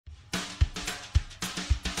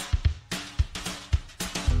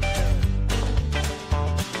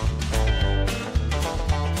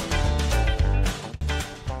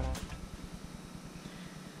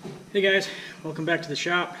Hey guys, welcome back to the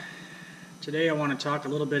shop. Today I want to talk a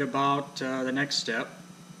little bit about the next step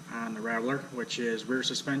on the Rambler, which is rear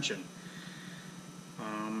suspension.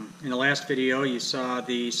 In the last video you saw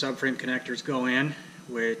the subframe connectors go in,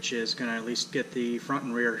 which is going to at least get the front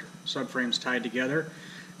and rear subframes tied together.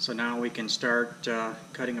 So now we can start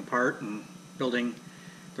cutting apart and building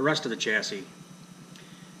the rest of the chassis.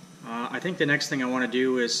 I think the next thing I want to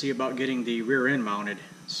do is see about getting the rear end mounted.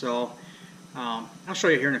 So I'll show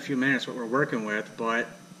you here in a few minutes what we're working with, but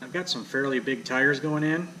I've got some fairly big tires going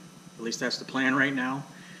in. At least that's the plan right now.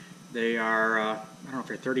 They are, I don't know if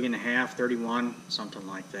they're 30 and a half, 31, something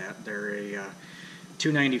like that. They're a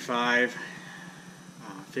 295,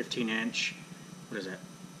 15 inch, what is that,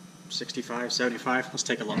 65, 75? Let's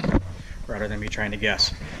take a look rather than me trying to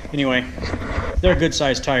guess. Anyway, they're a good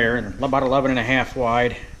sized tire and about 11 and a half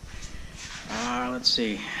wide. Let's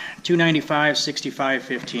see. 295, 65,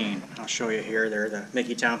 15. I'll show you here. They're the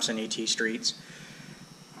Mickey Thompson ET Streets.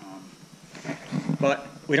 But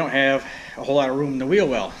we don't have a whole lot of room in the wheel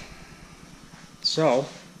well. So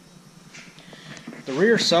the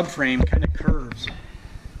rear subframe kind of curves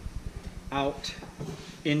out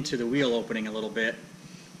into the wheel opening a little bit.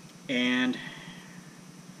 And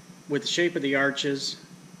with the shape of the arches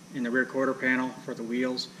in the rear quarter panel for the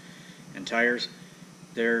wheels and tires,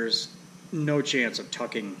 there's no chance of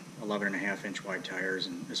tucking 11.5 inch wide tires,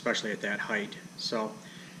 and especially at that height. So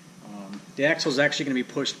the axle is actually going to be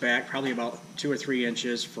pushed back probably about 2 or 3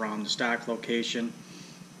 inches from the stock location.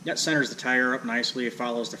 That centers the tire up nicely. It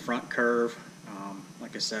follows the front curve.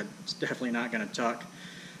 Like I said, it's definitely not going to tuck.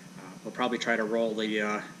 We'll probably try to roll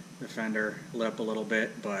the fender lip a little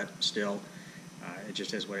bit, but still it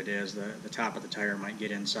just is what it is. The top of the tire might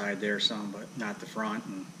get inside there some, but not the front.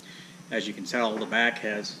 And as you can tell, the back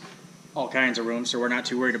has all kinds of room, so we're not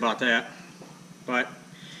too worried about that. But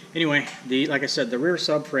anyway, like I said, the rear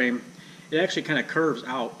subframe, it actually kind of curves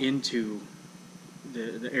out into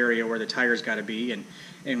the area where the tire's got to be,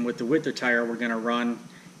 and with the width of tire we're going to run,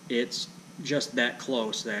 it's just that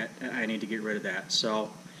close that I need to get rid of that.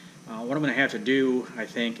 So what I'm going to have to do, I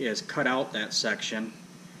think, is cut out that section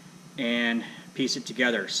and piece it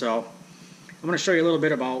together. So I'm going to show you a little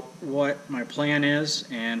bit about what my plan is,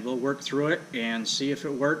 and we'll work through it and see if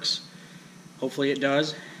it works. Hopefully it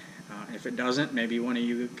does. If it doesn't, maybe one of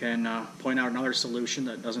you can point out another solution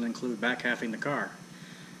that doesn't include back halving the car.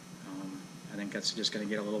 I think that's just going to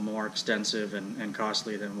get a little more extensive and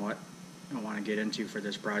costly than what I want to get into for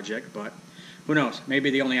this project, but who knows,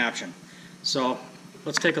 maybe the only option. So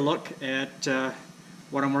let's take a look at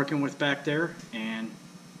what I'm working with back there, and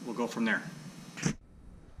we'll go from there.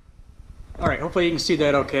 Alright, hopefully you can see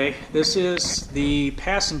that okay. This is the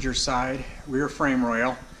passenger side rear frame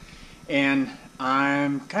rail, and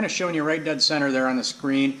I'm kind of showing you right dead center there on the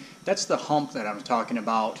screen. That's the hump that I'm talking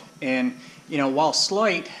about. And you know, while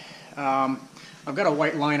slight, I've got a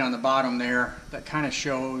white line on the bottom there that kind of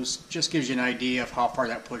shows, just gives you an idea of how far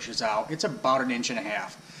that pushes out. It's about 1.5 inches.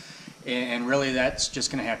 And really that's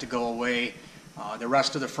just going to have to go away. The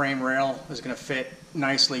rest of the frame rail is going to fit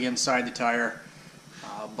nicely inside the tire,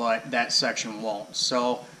 but that section won't.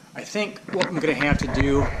 So I think what I'm going to have to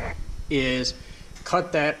do is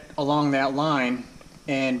cut that along that line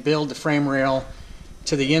and build the frame rail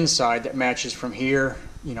to the inside that matches from here,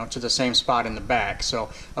 you know, to the same spot in the back.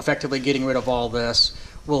 So effectively getting rid of all this.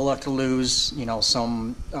 We'll have to lose, you know,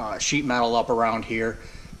 some sheet metal up around here,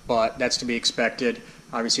 but that's to be expected.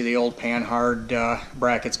 Obviously the old panhard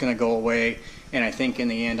bracket's going to go away, and I think in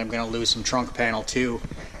the end I'm going to lose some trunk panel too.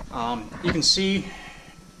 You can see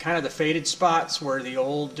kind of the faded spots where the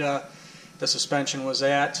old the suspension was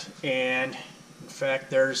at, and in fact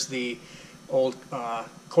there's the old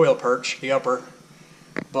coil perch, the upper.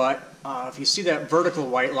 But if you see that vertical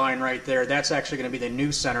white line right there, that's actually going to be the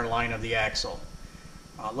new center line of the axle.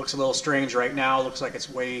 Looks a little strange right now. Looks like it's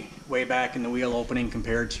way back in the wheel opening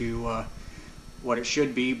compared to what it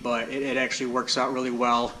should be, but it actually works out really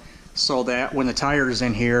well, so that when the tire is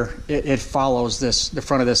in here, it follows the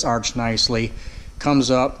front of this arch nicely, comes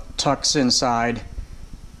up, tucks inside,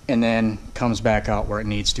 and then comes back out where it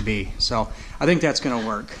needs to be. So I think that's going to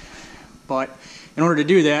work. But in order to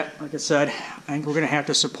do that, like I said, I think we're going to have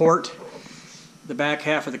to support the back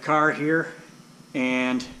half of the car here,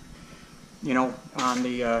 and you know, on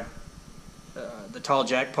the tall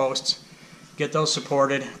jack posts, get those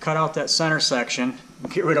supported, cut out that center section,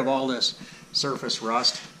 and get rid of all this surface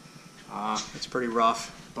rust. It's pretty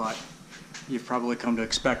rough, but you've probably come to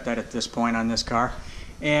expect that at this point on this car.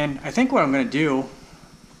 And I think what I'm going to do,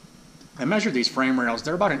 I measured these frame rails.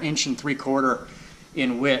 They're about 1.75 inches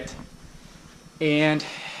in width, and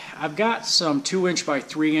I've got some 2 inch by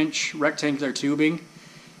 3 inch rectangular tubing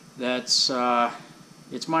that's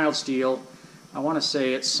it's mild steel. I want to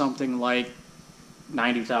say it's something like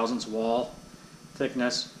 90 thousandths wall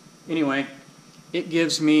thickness. Anyway, it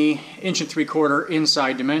gives me 1 3/4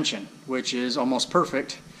 inside dimension, which is almost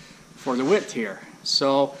perfect for the width here.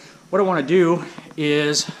 So what I want to do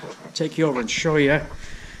is take you over and show you.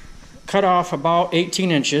 Cut off about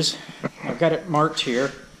 18 inches. I've got it marked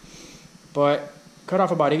here, but cut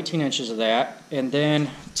off about 18 inches of that, and then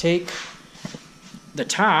take the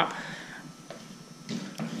top.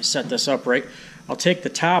 Let me set this up right. I'll take the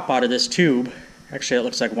top out of this tube. Actually, it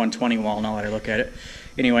looks like 120 wall now that I look at it.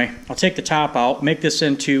 Anyway, I'll take the top out, make this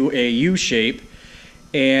into a U shape,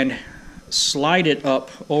 and slide it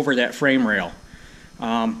up over that frame rail.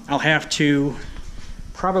 I'll have to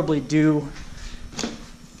probably do,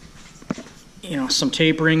 some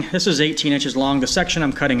tapering. This is 18 inches long. The section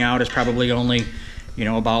I'm cutting out is probably only,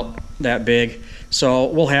 about that big. So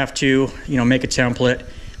we'll have to, make a template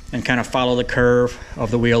and kind of follow the curve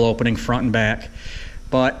of the wheel opening front and back.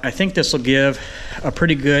 But I think this will give a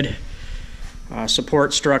pretty good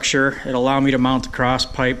support structure. It'll allow me to mount the cross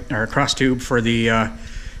pipe or cross tube for the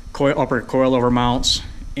upper coilover mounts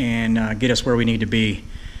and get us where we need to be.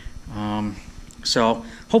 So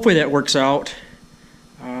hopefully that works out.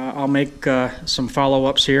 I'll make some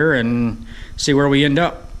follow-ups here and see where we end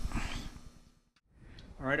up.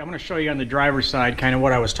 All right, I'm going to show you on the driver's side kind of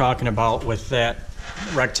what I was talking about with that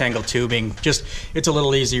rectangle tubing. Just, it's a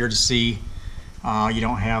little easier to see. You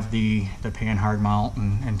don't have the panhard mount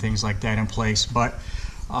and things like that in place. But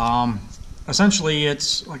essentially,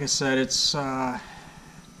 it's, like I said, it's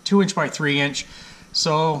 2 inch by 3 inch.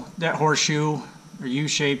 So that horseshoe or U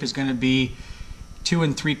shape is going to be 2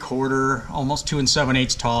 3/4, almost 2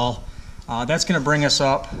 7/8 tall. That's going to bring us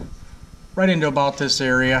up right into about this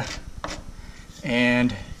area.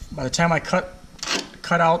 And by the time I cut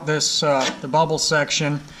out this the bubble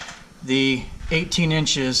section, the 18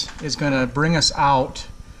 inches is going to bring us out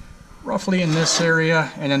roughly in this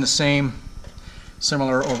area, and then the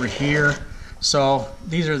similar over here. So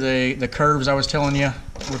these are the curves I was telling you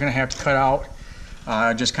we're going to have to cut out.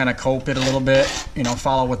 Just kind of cope it a little bit,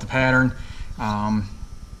 follow with the pattern.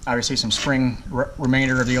 Obviously some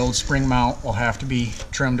remainder of the old spring mount will have to be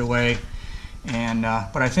trimmed away. And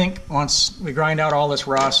but I think once we grind out all this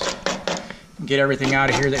rust and get everything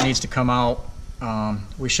out of here that needs to come out,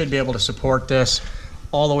 we should be able to support this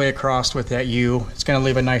all the way across with that U. It's going to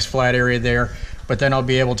leave a nice flat area there, but then I'll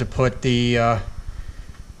be able to put the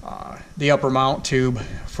upper mount tube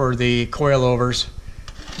for the coilovers,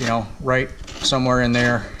 right somewhere in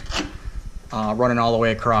there, running all the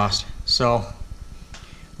way across. So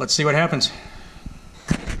let's see what happens.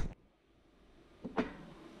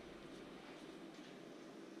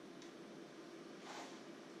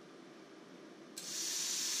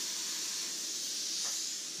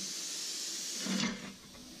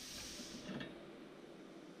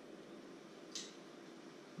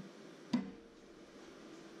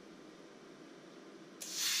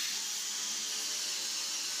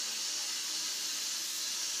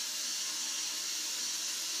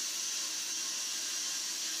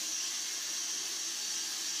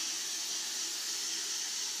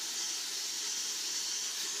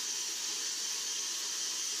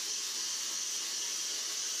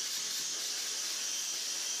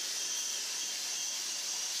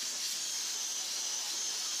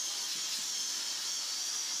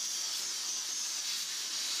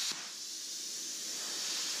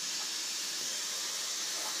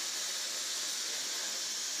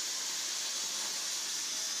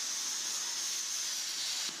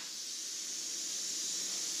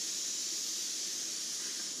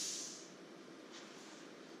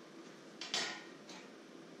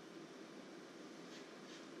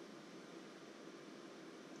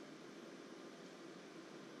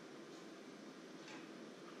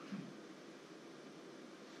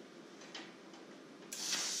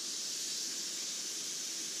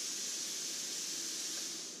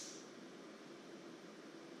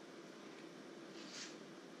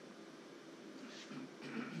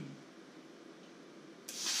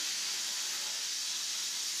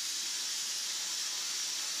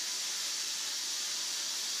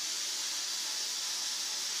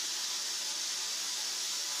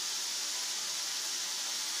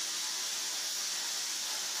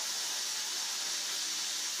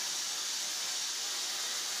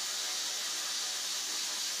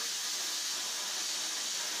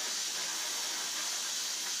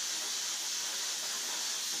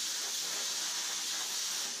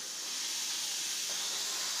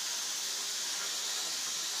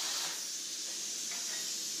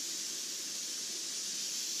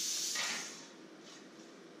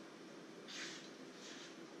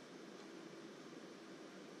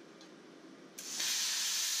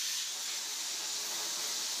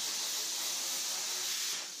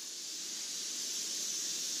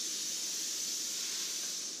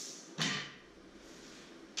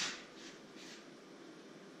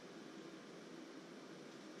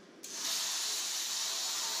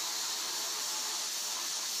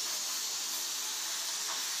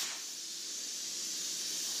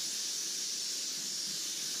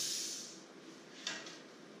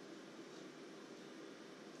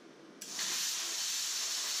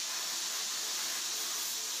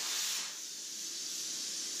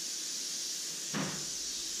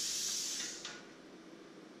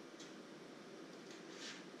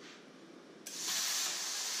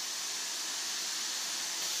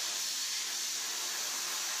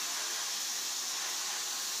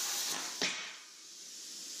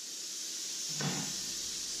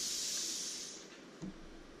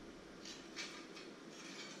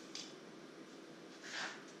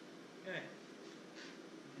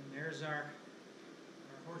 There's our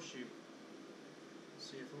horseshoe. Let's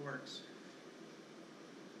see if it works.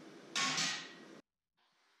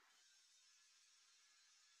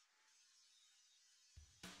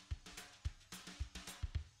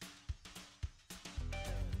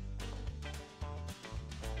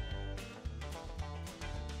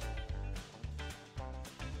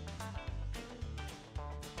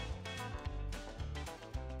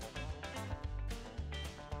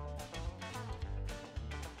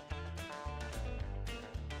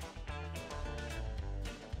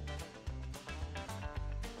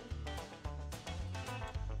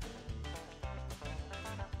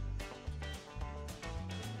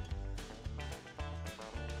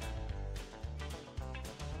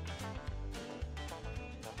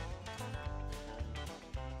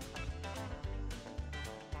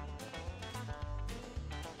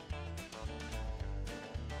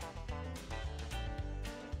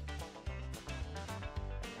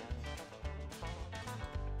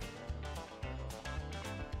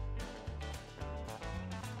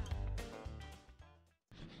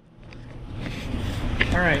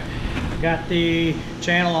 Alright, got the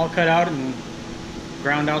channel all cut out and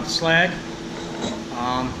ground out the slag.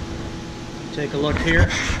 Take a look here.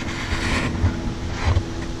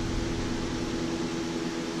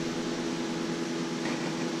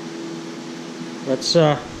 Let's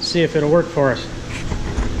see if it'll work for us.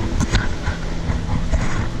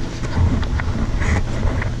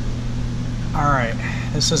 Alright,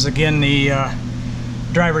 this is again the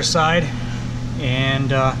driver's side,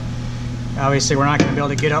 and obviously we're not going to be able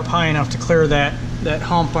to get up high enough to clear that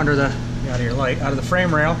hump under the out of your light out of the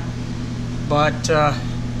frame rail, but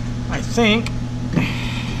I think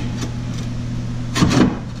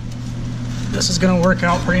this is going to work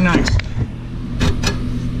out pretty nice.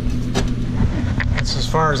 That's as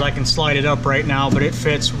far as I can slide it up right now, but it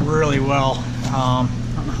fits really well. I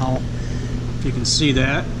don't know how if you can see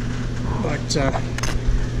that, but I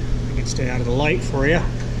can stay out of the light for you.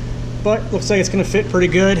 But looks like it's going to fit pretty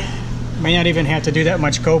good. May not even have to do that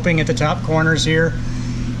much coping at the top corners here.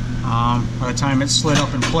 By the time it's slid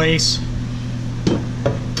up in place,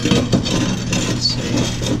 let's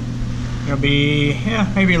see, it'll be,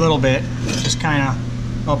 yeah, maybe a little bit, just kind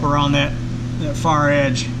of up around that far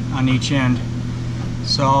edge on each end.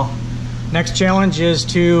 So next challenge is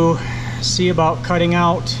to see about cutting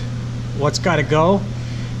out what's got to go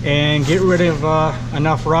and get rid of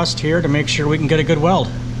enough rust here to make sure we can get a good weld.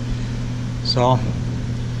 So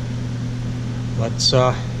let's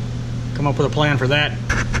come up with a plan for that.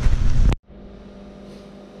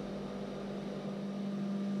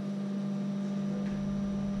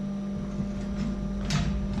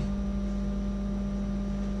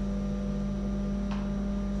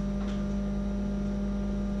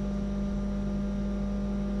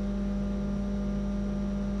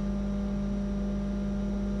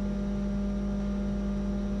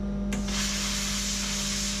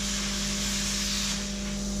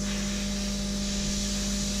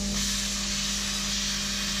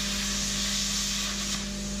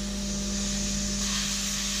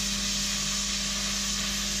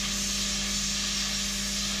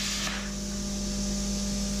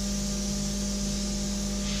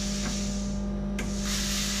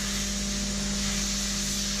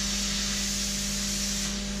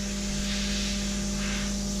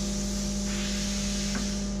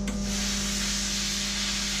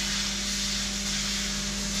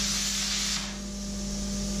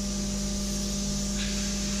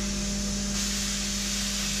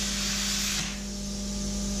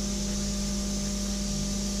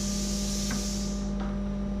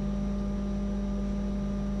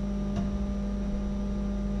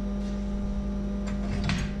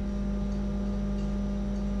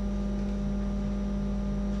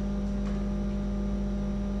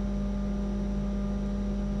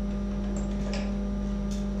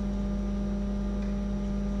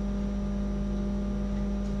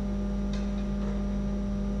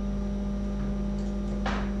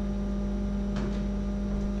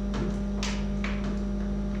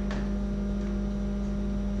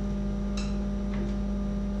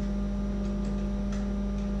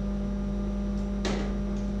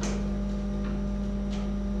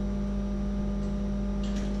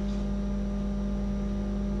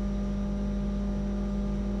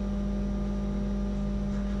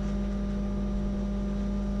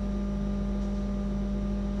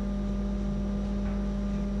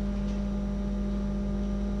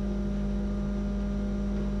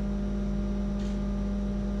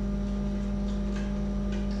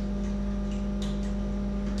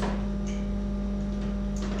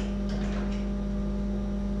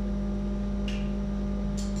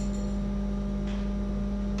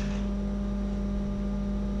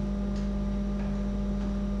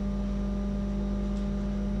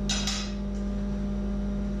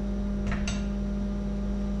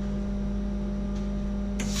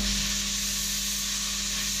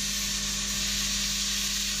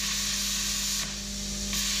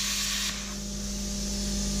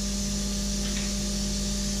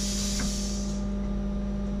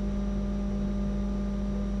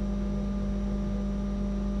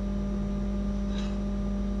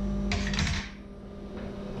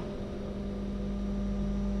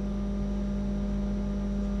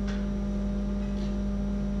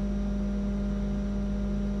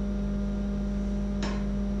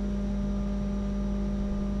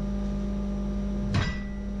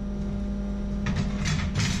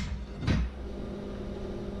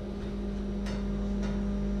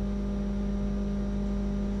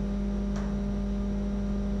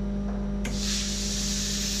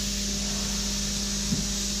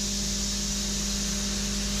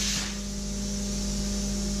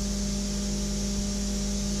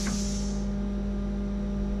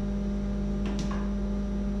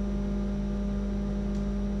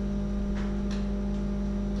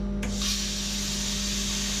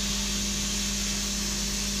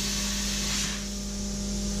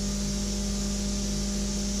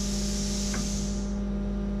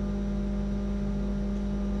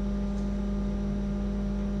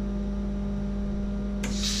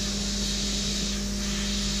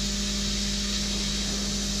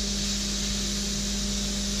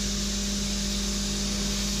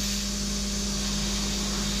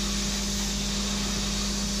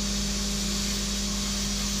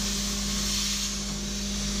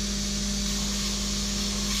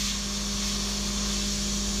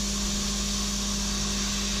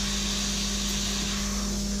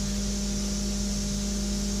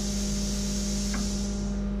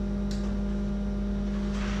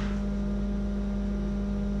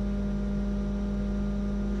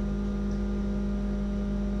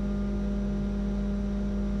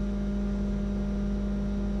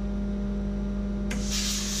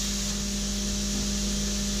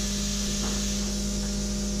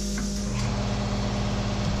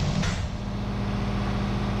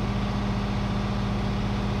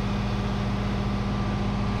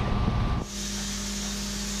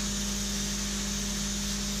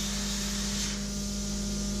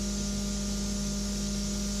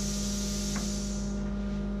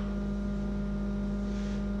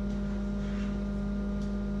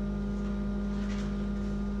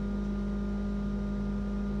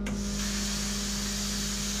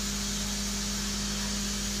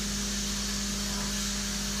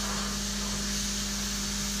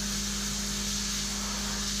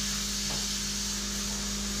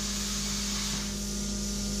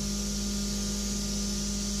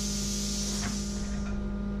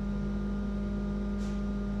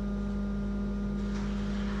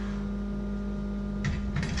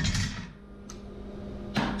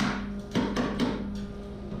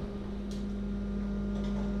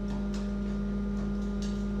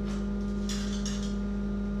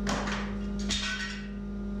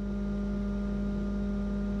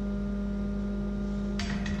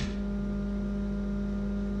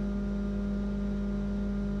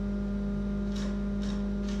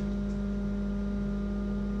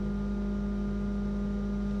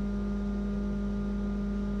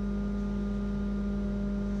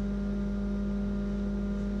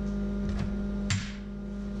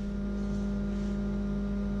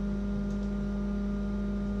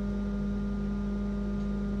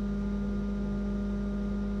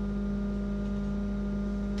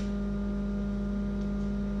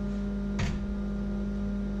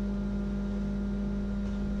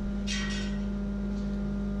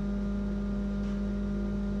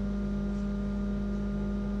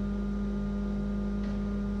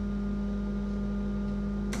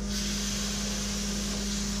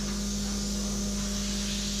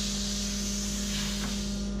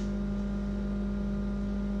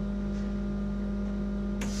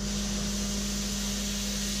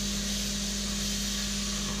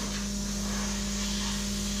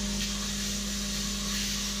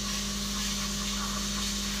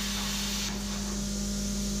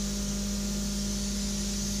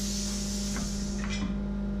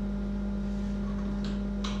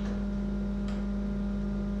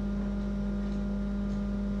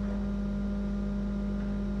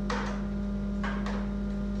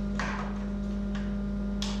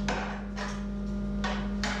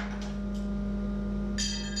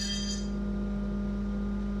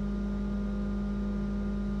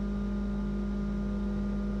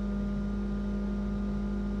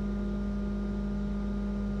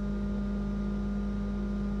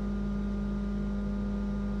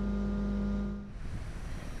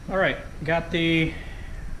 Alright, got the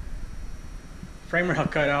frame rail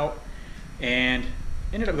cut out and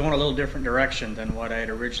ended up going a little different direction than what I had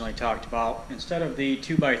originally talked about. Instead of the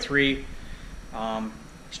 2x3,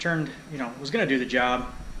 which turned, was going to do the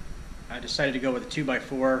job, I decided to go with a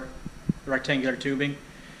 2x4 rectangular tubing.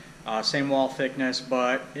 Same wall thickness,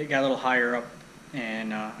 but it got a little higher up,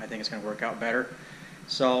 and I think it's going to work out better.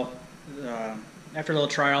 So after a little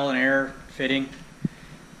trial and error fitting,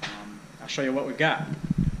 I'll show you what we've got.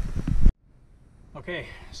 Okay,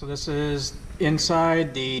 so this is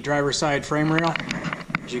inside the driver's side frame rail.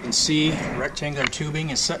 As you can see, rectangular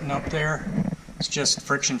tubing is sitting up there. It's just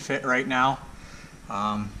friction fit right now.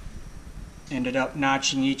 Ended up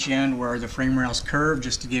notching each end where the frame rail's curved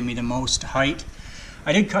just to give me the most height.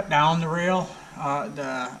 I did cut down the rail.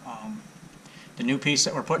 The new piece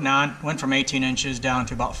that we're putting on went from 18 inches down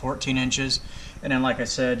to about 14 inches. And then, like I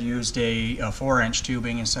said, used a 4-inch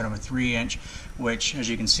tubing instead of a 3-inch, which, as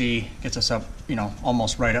you can see, gets us up,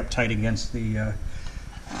 almost right up tight against the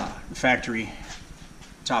factory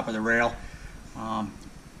top of the rail. I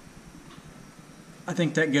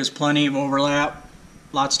think that gives plenty of overlap,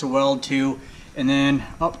 lots to weld to. And then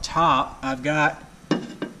up top, I've got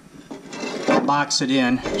box it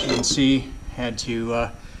in. As you can see, had to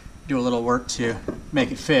do a little work to make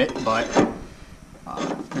it fit, but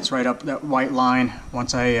it's right up that white line.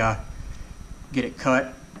 Once I get it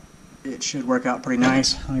cut, it should work out pretty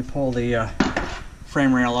nice. Let me pull the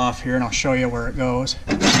frame rail off here and I'll show you where it goes,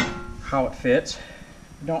 how it fits.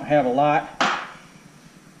 I don't have a lot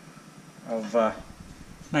of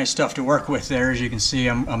nice stuff to work with there. As you can see,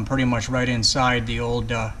 I'm pretty much right inside the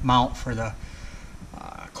old mount for the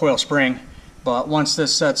coil spring. But once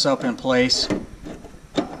this sets up in place,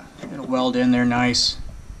 it'll weld in there nice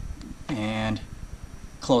and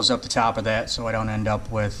close up the top of that so I don't end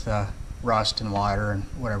up with rust and water and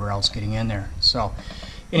whatever else getting in there. So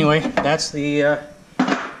anyway, that's the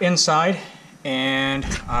inside, and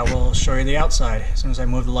I will show you the outside as soon as I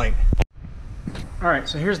move the light. Alright,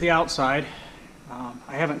 so here's the outside.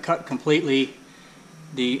 I haven't cut completely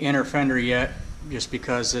the inner fender yet, just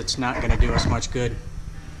because it's not going to do us much good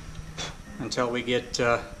until we get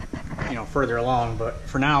further along. But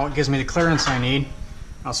for now, it gives me the clearance I need.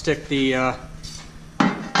 I'll stick the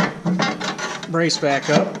brace back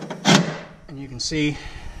up, and you can see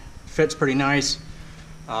fits pretty nice.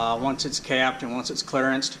 Once it's capped and once it's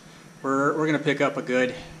clearanced, we're going to pick up a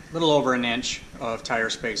good little over an inch of tire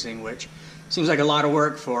spacing, which seems like a lot of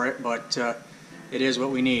work for it, but it is what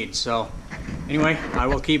we need. So anyway, I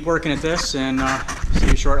will keep working at this and see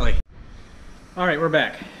you shortly. Alright, we're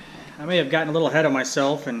back. I may have gotten a little ahead of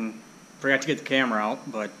myself and forgot to get the camera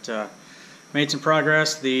out, but made some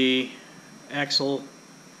progress. The axle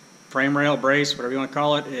frame rail brace, whatever you want to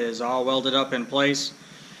call it, is all welded up in place.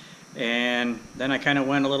 And then I kind of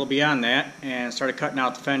went a little beyond that and started cutting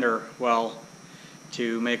out the fender well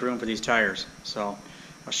to make room for these tires. So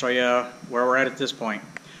I'll show you where we're at this point.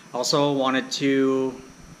 Also wanted to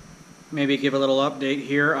maybe give a little update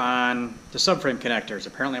here on the subframe connectors.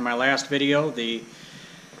 Apparently in my last video, the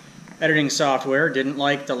editing software didn't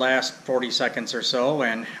like the last 40 seconds or so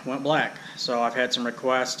and went black. So I've had some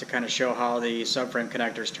requests to kind of show how the subframe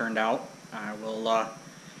connectors turned out. I will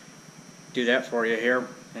do that for you here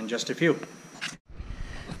in just a few.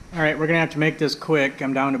 Alright, we're going to have to make this quick.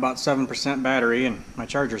 I'm down to about 7% battery and my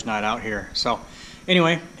charger's not out here. So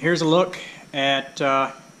anyway, here's a look at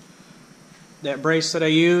that brace that I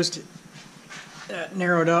used. That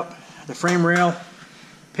narrowed up the frame rail,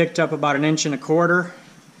 picked up about 1.25 inches.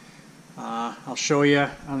 I'll show you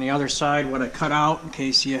on the other side what I cut out in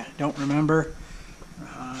case you don't remember.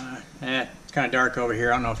 It's kind of dark over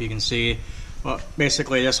here, I don't know if you can see. But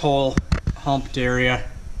basically this whole humped area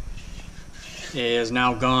is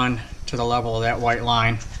now gone to the level of that white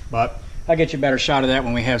line. But I'll get you a better shot of that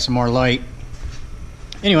when we have some more light.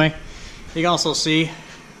 Anyway, you can also see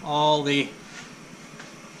all the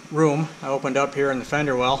room I opened up here in the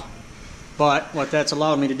fender well. But what that's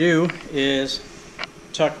allowed me to do is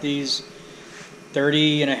tuck these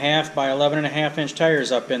 30.5 by 11.5 inch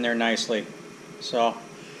tires up in there nicely. So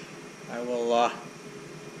I will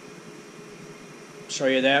show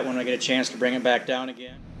you that when I get a chance to bring it back down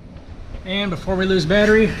again. And before we lose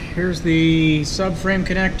battery, here's the subframe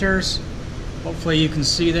connectors. Hopefully you can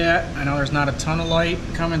see that. I know there's not a ton of light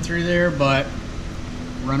coming through there, but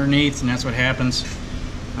we're underneath and that's what happens.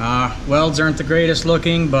 Welds aren't the greatest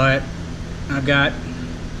looking, but I've got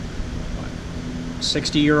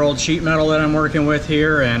 60-year-old sheet metal that I'm working with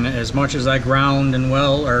here, and as much as I ground and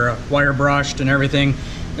wire brushed and everything,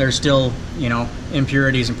 there's still,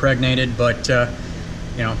 impurities impregnated. But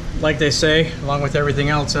like they say, along with everything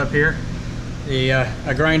else up here,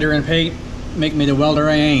 a grinder and paint make me the welder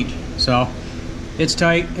I ain't. So it's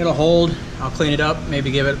tight, it'll hold. I'll clean it up,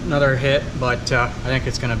 maybe give it another hit, but I think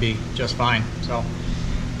it's gonna be just fine. So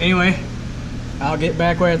anyway, I'll get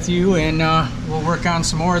back with you and we'll work on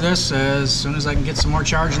some more of this as soon as I can get some more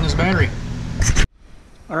charge in this battery.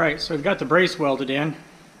 Alright, so we've got the brace welded in.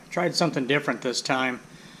 Tried something different this time.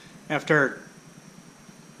 After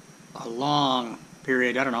a long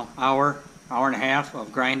period, I don't know, hour and a half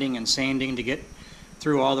of grinding and sanding to get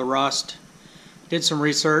through all the rust, did some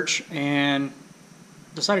research and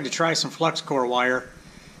decided to try some flux core wire,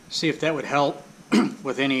 see if that would help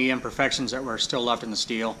with any imperfections that were still left in the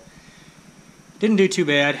steel. Didn't do too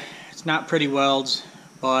bad. It's not pretty welds,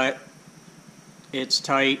 but it's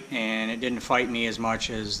tight and it didn't fight me as much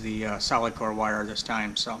as the solid core wire this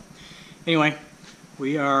time. So anyway,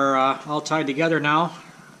 we are all tied together now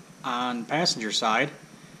on the passenger side.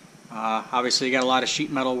 Obviously you got a lot of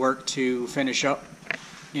sheet metal work to finish up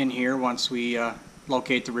in here once we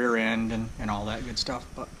locate the rear end and all that good stuff.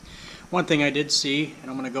 But one thing I did see, and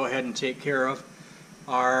I'm going to go ahead and take care of,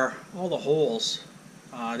 are all the holes.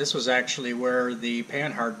 This was actually where the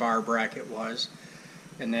panhard bar bracket was,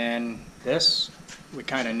 and then this we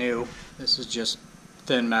kind of knew. This is just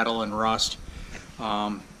thin metal and rust.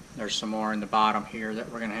 There's some more in the bottom here that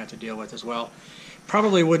we're going to have to deal with as well.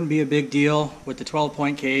 Probably wouldn't be a big deal with the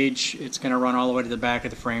 12-point cage. It's going to run all the way to the back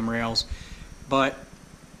of the frame rails, but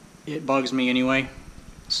it bugs me anyway.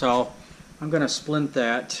 So I'm going to splint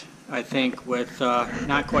that, I think, with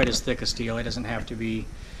not quite as thick a steel. It doesn't have to be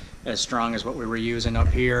as strong as what we were using up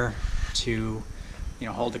here to,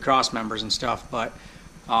 hold the cross members and stuff, but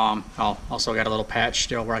I also got a little patch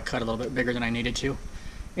still where I cut a little bit bigger than I needed to.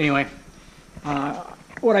 Anyway,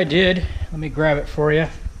 what I did, let me grab it for you,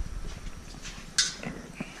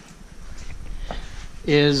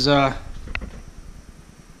 is I've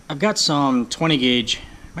got some 20 gauge,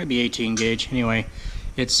 might be 18 gauge, anyway.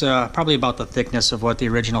 It's probably about the thickness of what the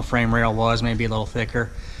original frame rail was, maybe a little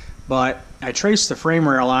thicker. But I traced the frame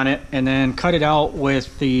rail on it and then cut it out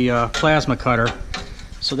with the plasma cutter.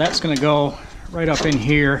 So that's going to go right up in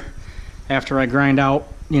here after I grind out,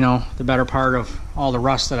 the better part of all the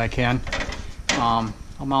rust that I can.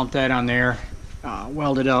 I'll mount that on there,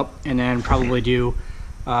 weld it up, and then probably do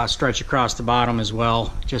stretch across the bottom as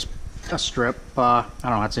well. Just a strip, I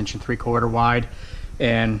don't know, it's 1 3/4 wide,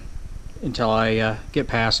 and until I get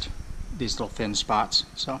past these little thin spots.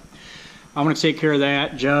 So I'm going to take care of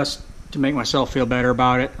that just to make myself feel better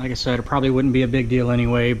about it. Like I said, it probably wouldn't be a big deal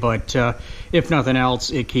anyway, but if nothing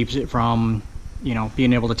else, it keeps it from,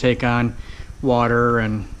 being able to take on water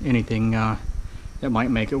and anything that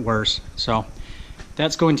might make it worse. So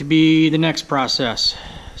that's going to be the next process.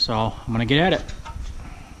 So I'm going to get at it.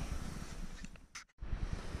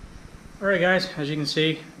 Alright guys, as you can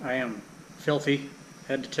see, I am filthy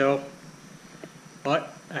head to toe,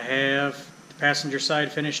 but I have the passenger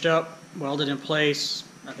side finished up, welded in place.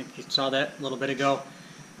 I think you saw that a little bit ago,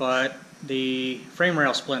 but the frame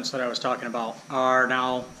rail splints that I was talking about are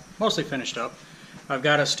now mostly finished up. I've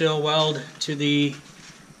got to still weld to the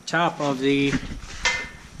top of the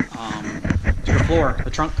floor,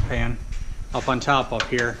 the trunk pan, up on top up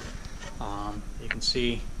here. You can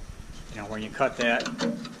see, where you cut that,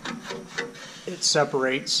 it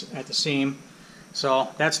separates at the seam. So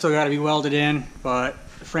that's still got to be welded in, but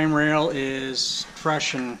the frame rail is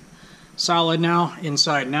fresh and solid now,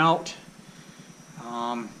 inside and out.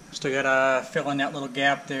 Still got to fill in that little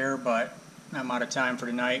gap there, but I'm out of time for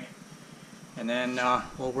tonight. And then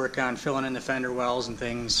we'll work on filling in the fender wells and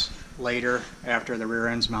things later after the rear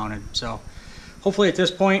end's mounted. So hopefully at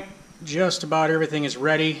this point, just about everything is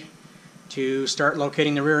ready to start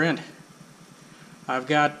locating the rear end. I've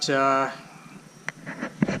got the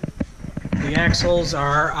axles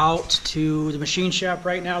are out to the machine shop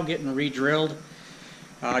right now getting re-drilled.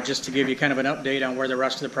 Just to give you kind of an update on where the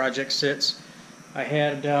rest of the project sits. I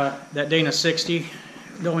had that Dana 60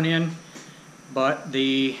 going in, but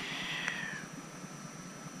with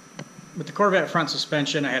the Corvette front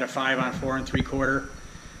suspension, I had a 5 on 4 3/4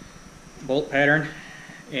 bolt pattern,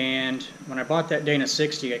 and when I bought that Dana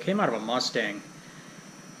 60, it came out of a Mustang,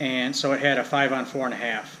 and so it had a 5 on 4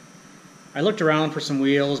 1/2. I looked around for some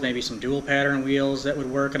wheels, maybe some dual pattern wheels that would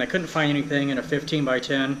work, and I couldn't find anything in a 15 by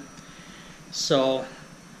 10. So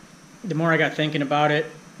the more I got thinking about it,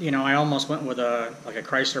 I almost went with like a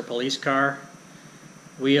Chrysler police car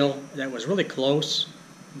wheel that was really close,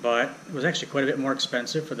 but it was actually quite a bit more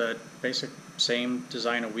expensive for the basic same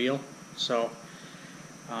design of wheel. So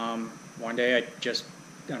one day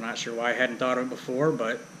I'm not sure why I hadn't thought of it before,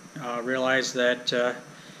 but realized that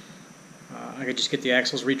I could just get the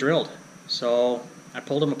axles re-drilled. So I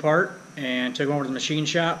pulled them apart and took them over to the machine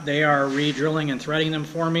shop. They are re-drilling and threading them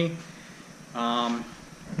for me.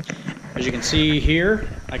 As you can see here,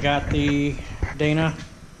 I got the Dana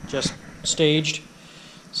just staged,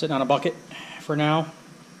 sitting on a bucket for now.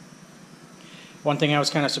 One thing I was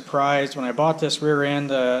kind of surprised, when I bought this rear end,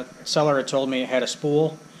 the seller had told me it had a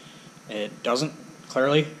spool. It doesn't,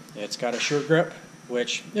 clearly. It's got a sure grip,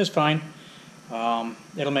 which is fine.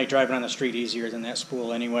 It'll make driving on the street easier than that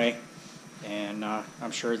spool anyway, and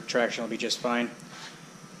I'm sure the traction will be just fine.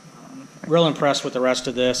 Real impressed with the rest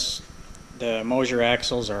of this. The Mosier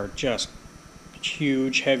axles are just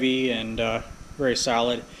huge, heavy, and very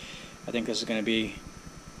solid. I think this is going to be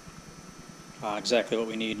exactly what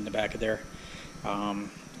we need in the back of there.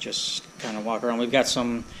 Just kind of walk around. I got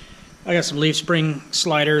some leaf spring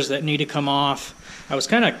sliders that need to come off. I was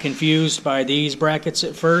kind of confused by these brackets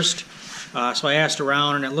at first, so I asked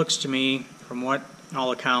around, and it looks to me, from what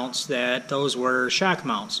all accounts, that those were shock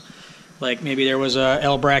mounts. Like maybe there was a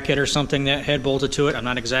L bracket or something that had bolted to it. I'm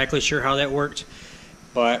not exactly sure how that worked,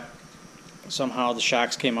 but somehow the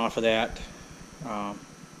shocks came off of that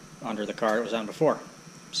under the car it was on before.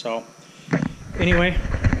 So anyway,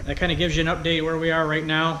 that kind of gives you an update where we are right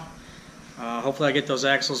now. Hopefully I get those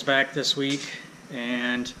axles back this week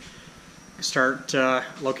and start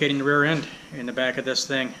locating the rear end in the back of this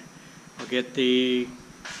thing. I'll get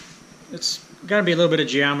it's got to be a little bit of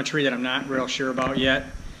geometry that I'm not real sure about yet.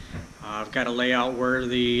 I've got to lay out where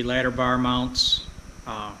the ladder bar mounts,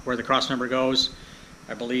 where the cross member goes.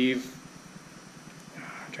 I believe,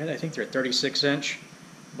 I think they're 36-inch,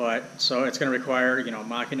 but so it's going to require,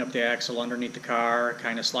 mocking up the axle underneath the car,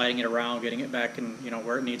 kind of sliding it around, getting it back in,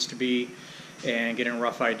 where it needs to be, and getting a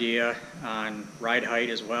rough idea on ride height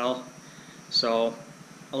as well. So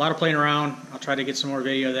a lot of playing around. I'll try to get some more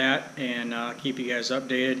video of that and keep you guys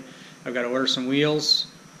updated. I've got to order some wheels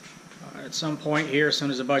at some point here as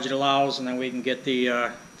soon as the budget allows, and then we can get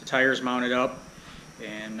the tires mounted up,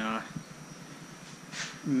 and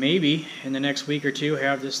maybe in the next week or two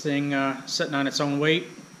have this thing sitting on its own weight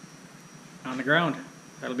on the ground.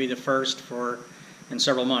 That'll be the first in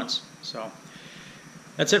several months. So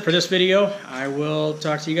that's it for this video. I will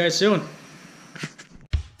talk to you guys soon.